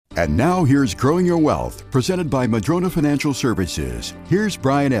And now here's Growing Your Wealth, presented by Madrona Financial Services. Here's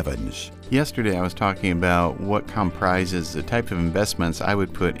Brian Evans. Yesterday I was talking about what comprises the type of investments I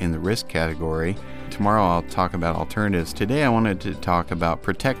would put in the risk category. Tomorrow I'll talk about alternatives. Today I wanted to talk about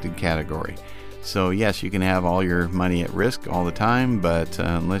protected category. So yes, you can have all your money at risk all the time, but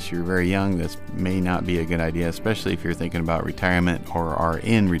unless you're very young, this may not be a good idea, especially if you're thinking about retirement or are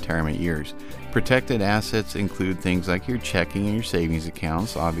in retirement years. Protected assets include things like your checking and your savings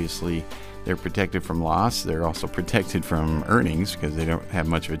accounts. Obviously, they're protected from loss. They're also protected from earnings because they don't have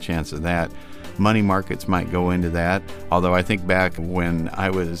much of a chance of that. Money markets might go into that, although I think back when I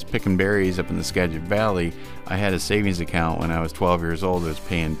was picking berries up in the Skagit Valley, I had a savings account when I was 12 years old that was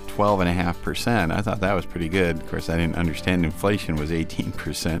paying 12.5%. I thought that was pretty good. Of course, I didn't understand inflation was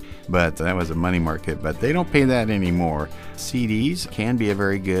 18%, but that was a money market, but they don't pay that anymore. CDs can be a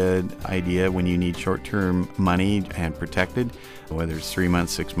very good idea when you need short-term money and protected, whether it's 3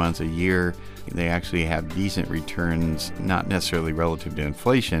 months, 6 months, a year. They actually have decent returns, not necessarily relative to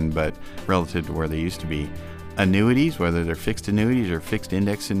inflation, but relative to where they used to be. Annuities, whether they're fixed annuities or fixed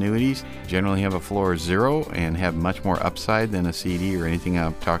index annuities, generally have a floor of 0 and have much more upside than a CD or anything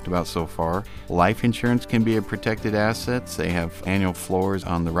I've talked about so far. Life insurance can be a protected asset. They have annual floors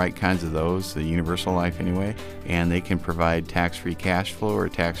on the right kinds of those, the universal life anyway, and they can provide tax-free cash flow or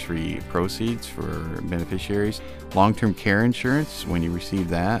tax-free proceeds for beneficiaries. Long-term care insurance, when you receive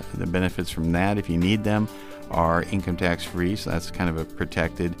that, the benefits from that, if you need them, are income tax free, so that's kind of a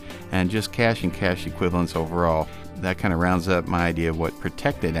protected, and just cash and cash equivalents overall. That kind of rounds up my idea of what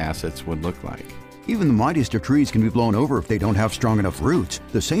protected assets would look like. Even the mightiest of trees can be blown over if they don't have strong enough roots.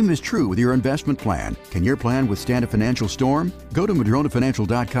 The same is true with your investment plan. Can your plan withstand a financial storm? Go to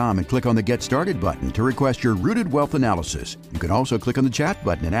MadronaFinancial.com and click on the Get Started button to request your Rooted Wealth Analysis. You can also click on the chat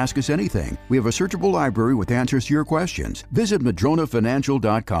button and ask us anything. We have a searchable library with answers to your questions. Visit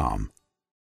MadronaFinancial.com.